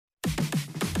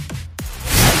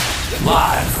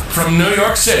Live from New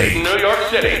York City.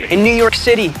 In New York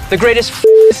City, the greatest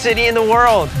city in the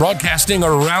world. Broadcasting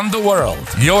around the world.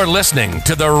 You're listening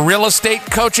to the Real Estate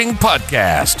Coaching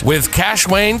Podcast with Cash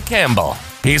Wayne Campbell.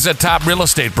 He's a top real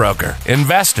estate broker,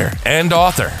 investor, and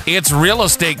author. It's real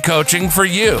estate coaching for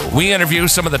you. We interview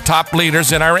some of the top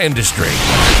leaders in our industry.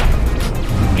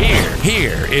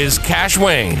 Here is Cash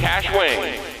Wayne.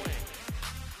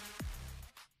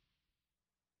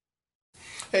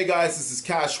 Hey guys, this is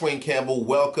Cash Wayne Campbell.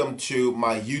 Welcome to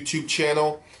my YouTube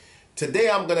channel. Today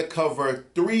I'm going to cover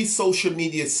 3 social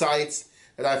media sites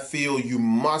that I feel you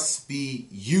must be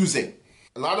using.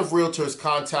 A lot of realtors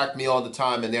contact me all the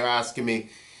time and they're asking me,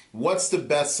 what's the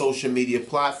best social media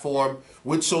platform?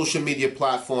 Which social media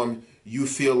platform you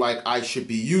feel like I should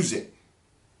be using?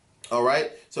 All right,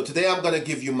 so today I'm going to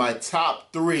give you my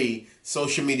top 3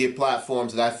 social media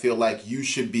platforms that I feel like you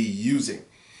should be using.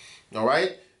 All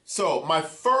right, so my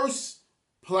first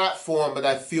platform that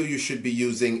I feel you should be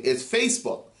using is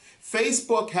Facebook.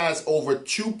 Facebook has over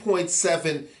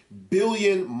 2.7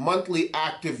 billion monthly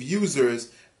active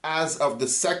users as of the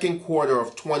second quarter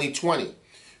of 2020.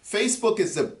 Facebook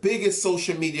is the biggest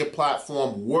social media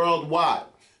platform worldwide.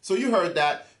 So you heard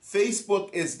that.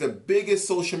 Facebook is the biggest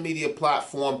social media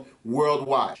platform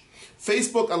worldwide.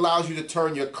 Facebook allows you to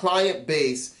turn your client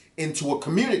base into a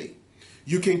community.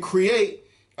 You can create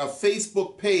a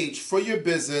Facebook page for your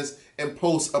business and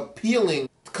post appealing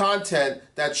content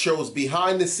that shows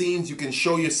behind the scenes. You can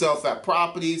show yourself at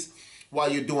properties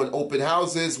while you're doing open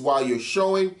houses, while you're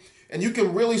showing, and you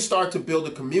can really start to build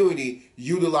a community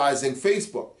utilizing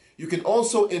Facebook. You can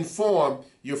also inform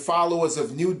your followers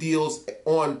of new deals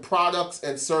on products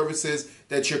and services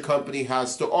that your company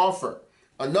has to offer.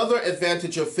 Another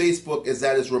advantage of Facebook is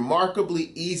that it's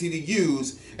remarkably easy to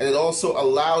use, and it also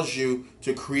allows you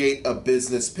to create a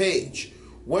business page.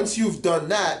 Once you've done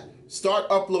that, start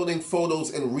uploading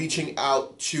photos and reaching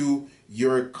out to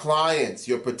your clients,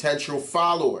 your potential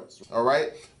followers, all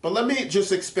right? But let me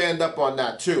just expand up on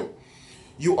that too.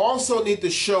 You also need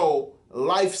to show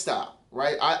lifestyle,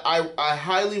 right? I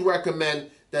highly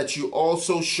recommend that you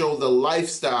also show the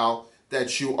lifestyle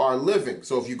that you are living.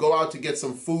 So if you go out to get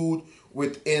some food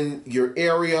within your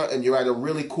area and you're at a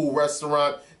really cool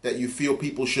restaurant that you feel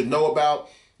people should know about,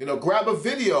 you know, grab a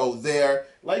video there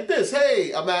like this.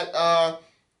 Hey, I'm at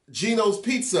Gino's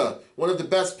Pizza, one of the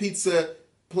best pizza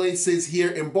places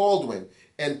here in Baldwin,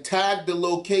 and tag the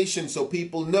location so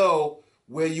people know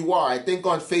where you are. I think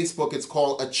on Facebook it's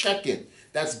called a check-in.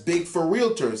 That's big for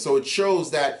realtors, so it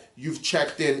shows that you've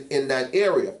checked in that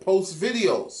area. Post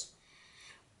videos,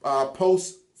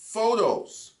 post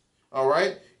photos, all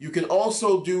right? You can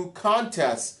also do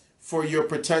contests for your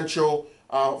potential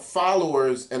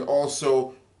followers and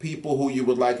also people who you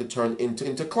would like to turn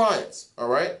into clients, all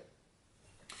right?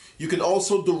 You can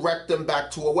also direct them back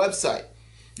to a website.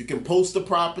 You can post the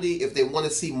property. If they want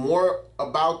to see more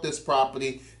about this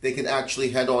property, they can actually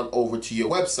head on over to your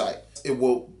website. It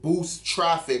will boost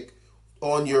traffic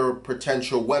on your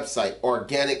potential website,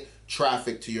 organic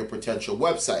traffic to your potential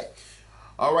website.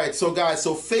 All right, so guys,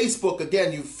 so Facebook,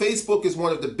 again, Facebook is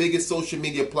one of the biggest social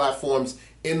media platforms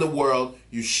in the world.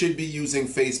 You should be using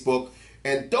Facebook.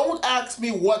 And don't ask me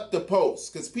what to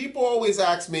post, because people always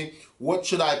ask me, what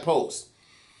should I post?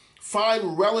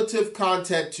 Find relative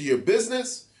content to your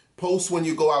business. Post when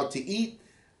you go out to eat.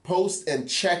 Post and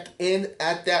check in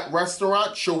at that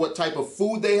restaurant. Show what type of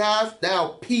food they have.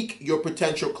 Now pique your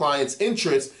potential client's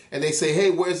interest and they say,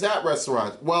 hey, where's that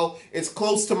restaurant? Well, it's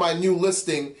close to my new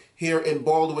listing here in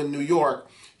Baldwin, New York.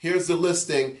 Here's the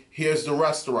listing. Here's the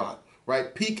restaurant,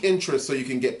 right? Pique interest so you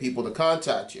can get people to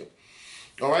contact you.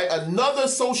 All right. Another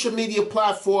social media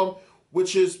platform,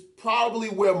 which is probably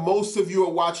where most of you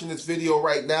are watching this video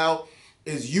right now,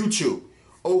 is YouTube.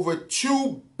 Over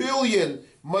 2 billion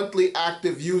monthly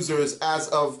active users as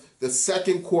of the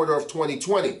second quarter of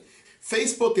 2020.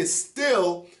 Facebook is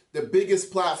still the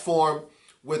biggest platform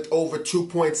with over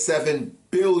 2.7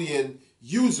 billion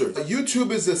users.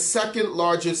 YouTube is the second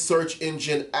largest search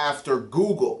engine after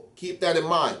Google. Keep that in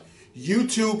mind.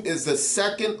 YouTube is the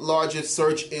second largest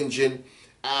search engine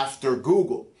after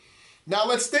Google. Now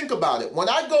let's think about it. When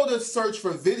I go to search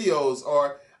for videos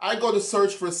or I go to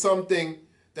search for something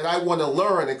that I want to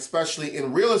learn, especially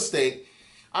in real estate,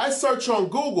 I search on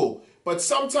Google, but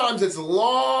sometimes it's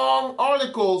long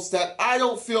articles that I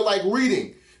don't feel like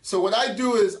reading. So what I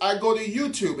do is I go to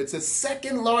YouTube. It's the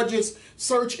second largest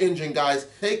search engine, guys.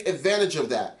 Take advantage of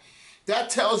that. That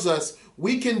tells us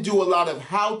we can do a lot of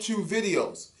how-to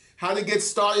videos. How to get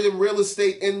started in real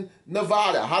estate in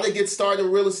Nevada. How to get started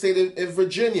in real estate in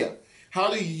Virginia. How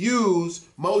to use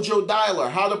Mojo Dialer.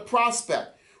 How to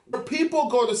prospect. People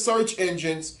go to search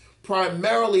engines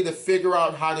primarily to figure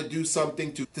out how to do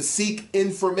something, to seek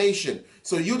information.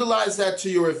 So utilize that to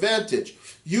your advantage.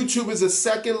 YouTube is the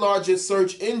second largest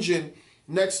search engine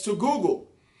next to Google.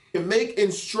 You can make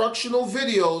instructional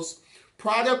videos,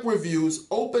 product reviews,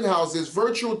 open houses,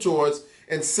 virtual tours,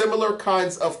 and similar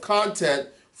kinds of content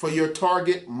for your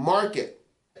target market.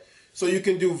 So you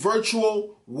can do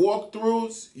virtual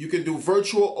walkthroughs, you can do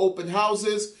virtual open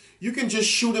houses, you can just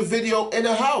shoot a video in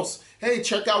a house. Hey,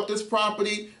 check out this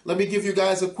property. Let me give you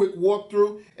guys a quick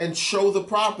walkthrough and show the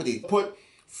property. Put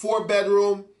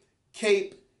 4-bedroom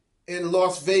Cape in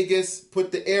Las Vegas,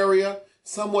 put the area.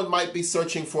 Someone might be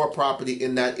searching for a property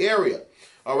in that area.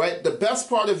 All right. The best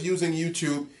part of using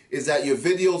YouTube is that your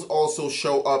videos also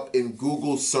show up in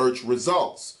Google search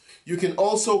results. You can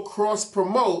also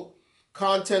cross-promote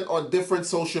content on different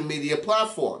social media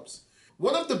platforms.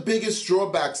 One of the biggest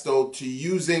drawbacks, though, to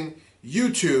using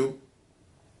YouTube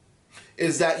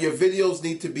is that your videos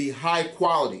need to be high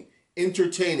quality,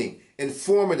 entertaining,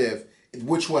 informative,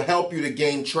 which will help you to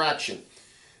gain traction.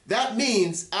 That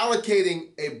means allocating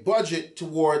a budget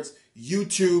towards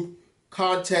YouTube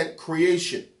content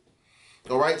creation.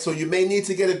 All right, so you may need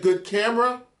to get a good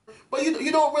camera, but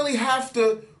you don't really have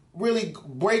to really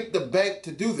break the bank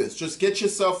to do this. Just get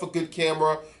yourself a good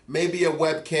camera, maybe a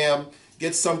webcam,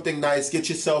 get something nice, get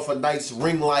yourself a nice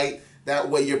ring light. That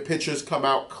way your pictures come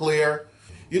out clear.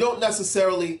 You don't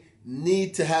necessarily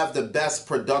need to have the best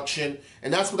production,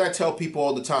 and that's what I tell people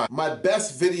all the time. My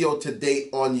best video to date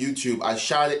on YouTube, I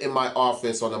shot it in my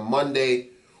office on a Monday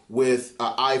with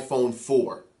an iPhone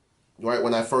 4. Right,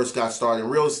 when I first got started in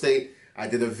real estate, I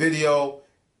did a video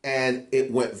and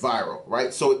it went viral,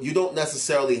 right? So you don't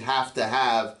necessarily have to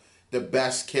have the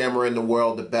best camera in the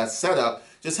world, the best setup.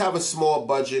 Just have a small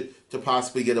budget to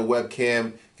possibly get a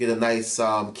webcam, get a nice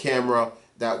camera.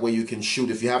 That way you can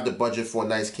shoot. If you have the budget for a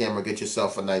nice camera, get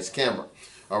yourself a nice camera.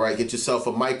 All right, get yourself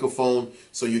a microphone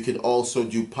so you can also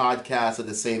do podcasts at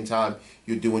the same time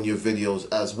you're doing your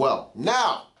videos as well.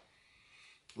 Now,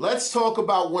 let's talk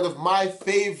about one of my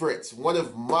favorites.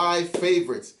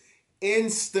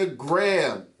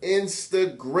 Instagram.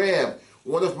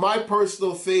 One of my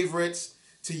personal favorites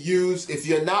to use. If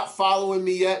you're not following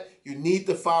me yet, you need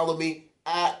to follow me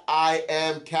at I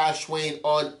am Cash Wayne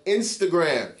on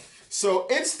Instagram. So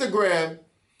Instagram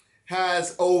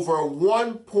has over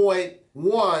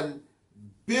 1.1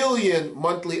 billion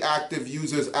monthly active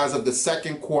users as of the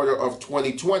second quarter of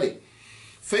 2020.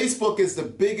 Facebook is the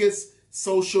biggest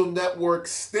social network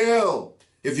still.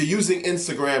 If you're using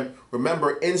Instagram,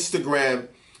 remember Instagram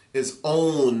is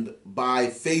owned by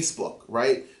Facebook,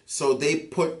 right? So they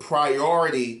put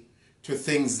priority to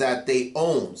things that they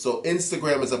own. So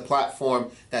Instagram is a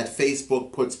platform that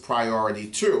Facebook puts priority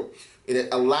to. It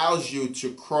allows you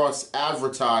to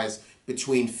cross-advertise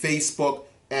between Facebook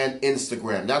and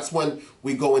Instagram. That's when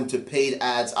we go into paid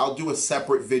ads. I'll do a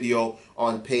separate video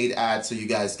on paid ads so you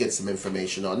guys get some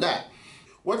information on that.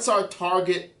 What's our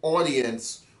target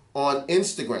audience on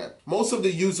Instagram? Most of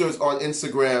the users on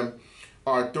Instagram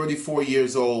are 34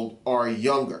 years old or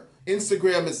younger.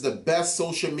 Instagram is the best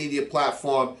social media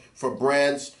platform for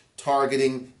brands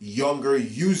targeting younger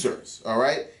users, all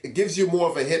right? It gives you more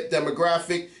of a hip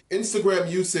demographic.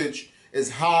 Instagram usage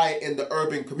is high in the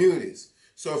urban communities.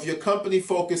 So if your company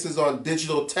focuses on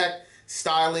digital tech,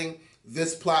 styling,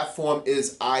 this platform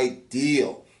is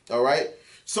ideal, all right?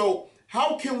 So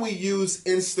how can we use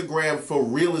Instagram for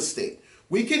real estate?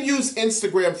 We can use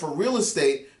Instagram for real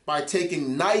estate by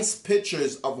taking nice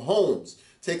pictures of homes.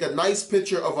 Take a nice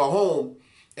picture of a home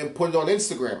and put it on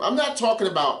Instagram. I'm not talking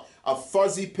about a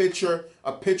fuzzy picture,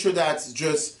 a picture that's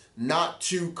just not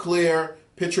too clear,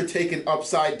 picture taken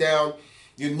upside down.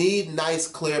 You need nice,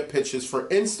 clear pictures for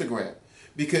Instagram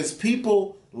because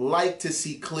people like to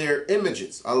see clear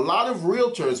images. A lot of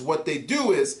realtors, what they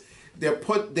do is they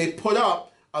put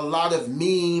up a lot of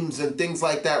memes and things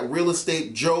like that, real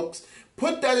estate jokes.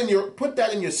 Put that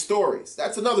in your stories.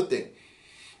 That's another thing.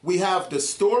 We have the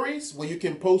stories where you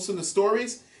can post in the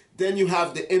stories. Then you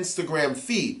have the Instagram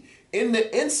feed. In the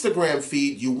Instagram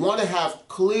feed, you want to have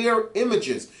clear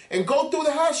images and go through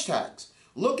the hashtags.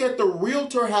 Look at the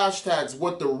realtor hashtags,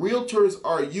 what the realtors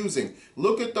are using.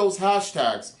 Look at those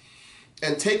hashtags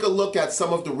and take a look at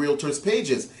some of the realtors'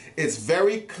 pages. It's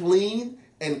very clean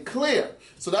and clear.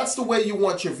 So that's the way you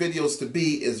want your videos to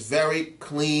be, is very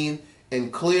clean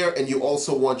and clear, and you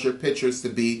also want your pictures to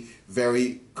be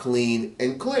very clean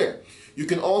and clear. You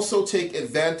can also take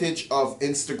advantage of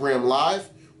Instagram Live,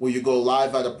 where you go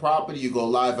live at a property, you go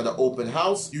live at an open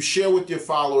house, you share with your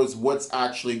followers what's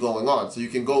actually going on. So you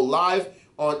can go live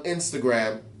on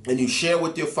Instagram and you share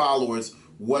with your followers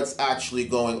what's actually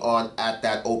going on at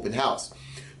that open house.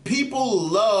 People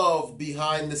love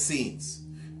behind the scenes.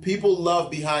 People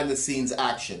love behind the scenes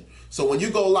action. So when you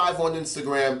go live on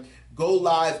Instagram, go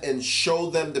live and show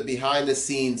them the behind the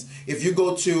scenes. If you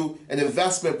go to an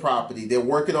investment property, they're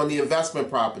working on the investment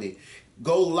property.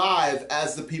 Go live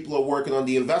as the people are working on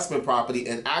the investment property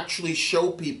and actually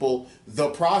show people the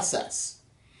process.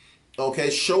 Okay,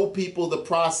 show people the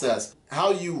process,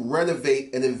 how you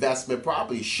renovate an investment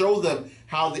property. Show them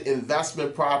how the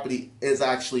investment property is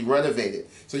actually renovated.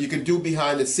 So you can do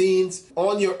behind the scenes.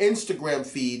 On your Instagram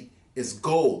feed is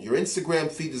gold. Your Instagram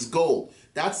feed is gold.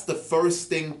 That's the first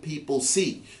thing people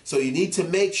see. So you need to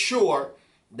make sure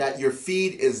that your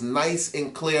feed is nice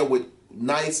and clear with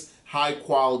nice, high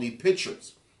quality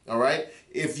pictures. All right?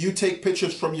 If you take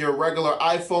pictures from your regular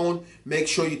iPhone, make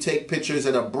sure you take pictures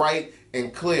that are bright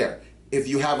and clear. If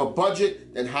you have a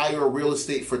budget, then hire a real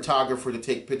estate photographer to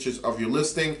take pictures of your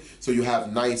listing so you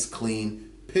have nice, clean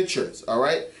pictures. All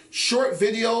right? Short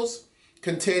videos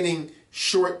containing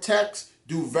short text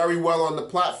do very well on the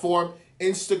platform.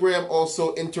 Instagram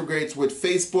also integrates with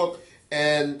Facebook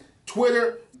and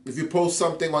Twitter. If you post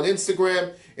something on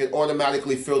Instagram, it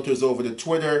automatically filters over to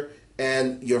Twitter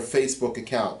and your Facebook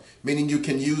account, meaning you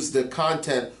can use the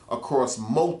content across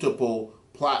multiple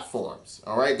platforms.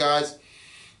 All right, guys?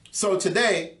 So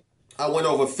today, I went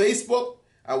over Facebook,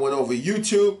 I went over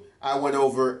YouTube, I went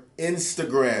over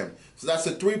Instagram. So that's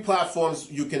the 3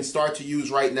 platforms you can start to use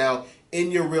right now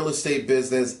in your real estate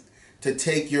business to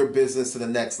take your business to the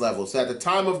next level. So at the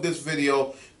time of this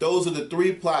video, those are the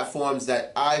 3 platforms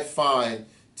that I find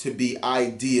to be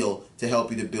ideal to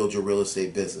help you to build your real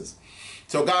estate business.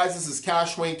 So guys, this is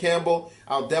Cash Wayne Campbell.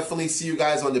 I'll definitely see you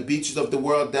guys on the beaches of the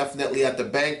world, definitely at the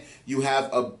bank. You have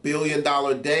a $1 billion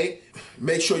day.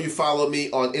 Make sure you follow me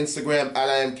on Instagram at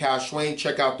I am Cash Wayne.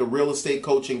 Check out the Real Estate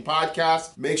Coaching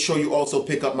Podcast. Make sure you also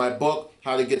pick up my book,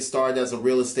 How to Get Started as a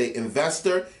Real Estate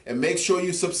Investor. And make sure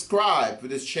you subscribe to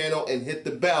this channel and hit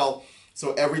the bell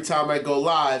so every time I go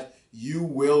live, you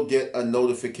will get a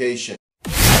notification.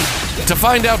 To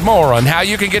find out more on how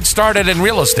you can get started in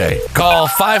real estate, call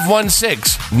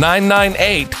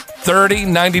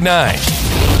 516-998-3099.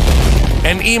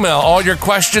 And email all your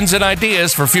questions and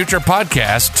ideas for future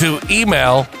podcasts to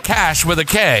email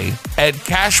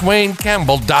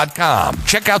cash@cashwaynecampbell.com.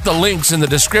 Check out the links in the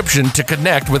description to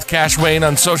connect with Cash Wayne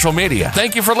on social media.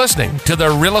 Thank you for listening to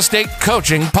the Real Estate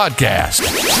Coaching Podcast.